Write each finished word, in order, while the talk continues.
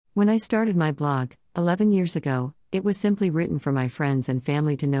When I started my blog, 11 years ago, it was simply written for my friends and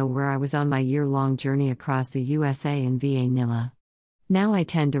family to know where I was on my year-long journey across the USA and VA NILA. Now I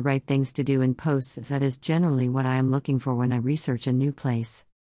tend to write things to do in posts, as that is generally what I am looking for when I research a new place.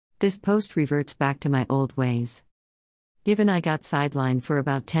 This post reverts back to my old ways. Given I got sidelined for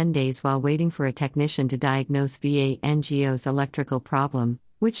about 10 days while waiting for a technician to diagnose VA NGO's electrical problem,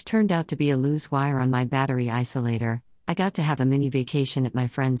 which turned out to be a loose wire on my battery isolator, I got to have a mini vacation at my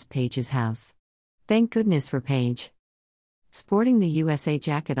friend Paige's house. Thank goodness for Paige. Sporting the USA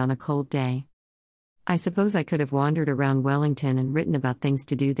jacket on a cold day. I suppose I could have wandered around Wellington and written about things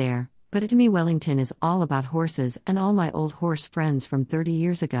to do there, but to me Wellington is all about horses and all my old horse friends from 30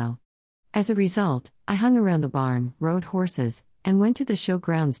 years ago. As a result, I hung around the barn, rode horses, and went to the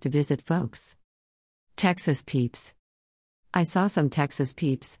showgrounds to visit folks. Texas peeps. I saw some Texas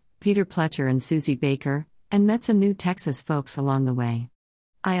peeps, Peter Pletcher and Susie Baker, and met some new Texas folks along the way.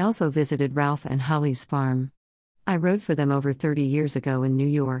 I also visited Ralph and Holly's farm. I rode for them over 30 years ago in New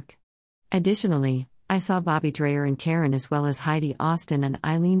York. Additionally, I saw Bobby Dreyer and Karen as well as Heidi Austin and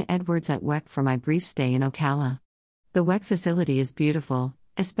Eileen Edwards at WEC for my brief stay in Ocala. The WEC facility is beautiful,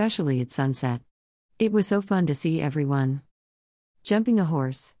 especially at sunset. It was so fun to see everyone. Jumping a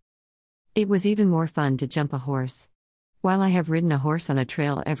horse. It was even more fun to jump a horse. While I have ridden a horse on a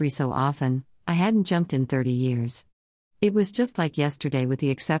trail every so often, I hadn't jumped in 30 years. It was just like yesterday with the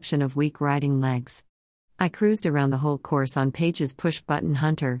exception of weak riding legs. I cruised around the whole course on Paige's push-button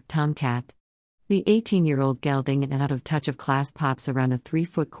Hunter, Tomcat. The 18-year-old gelding and out of touch of class pops around a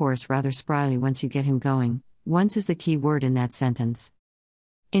 3-foot course rather spryly once you get him going. Once is the key word in that sentence.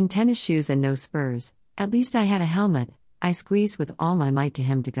 In tennis shoes and no spurs, at least I had a helmet, I squeezed with all my might to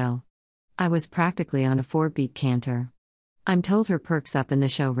him to go. I was practically on a 4-beat canter. I'm told her perks up in the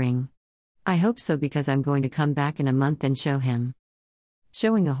show ring. I hope so because I'm going to come back in a month and show him.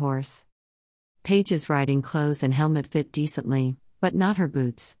 Showing a horse. Paige's riding clothes and helmet fit decently, but not her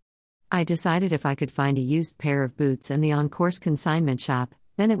boots. I decided if I could find a used pair of boots in the on-course consignment shop,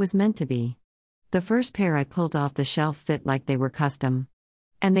 then it was meant to be. The first pair I pulled off the shelf fit like they were custom.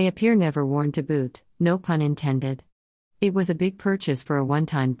 And they appear never worn to boot, no pun intended. It was a big purchase for a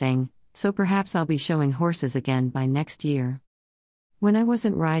one-time thing, so perhaps I'll be showing horses again by next year. When I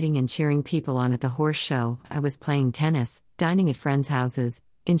wasn't riding and cheering people on at the horse show, I was playing tennis, dining at friends' houses,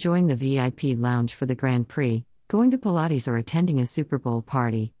 enjoying the VIP lounge for the Grand Prix, going to Pilates or attending a Super Bowl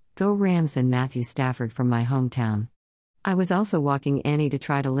party. Go Rams and Matthew Stafford from my hometown. I was also walking Annie to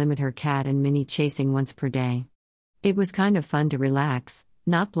try to limit her cat and Minnie chasing once per day. It was kind of fun to relax,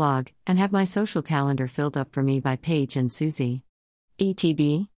 not blog, and have my social calendar filled up for me by Paige and Susie.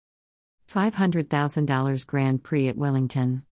 ETB? $500,000 Grand Prix at Wellington.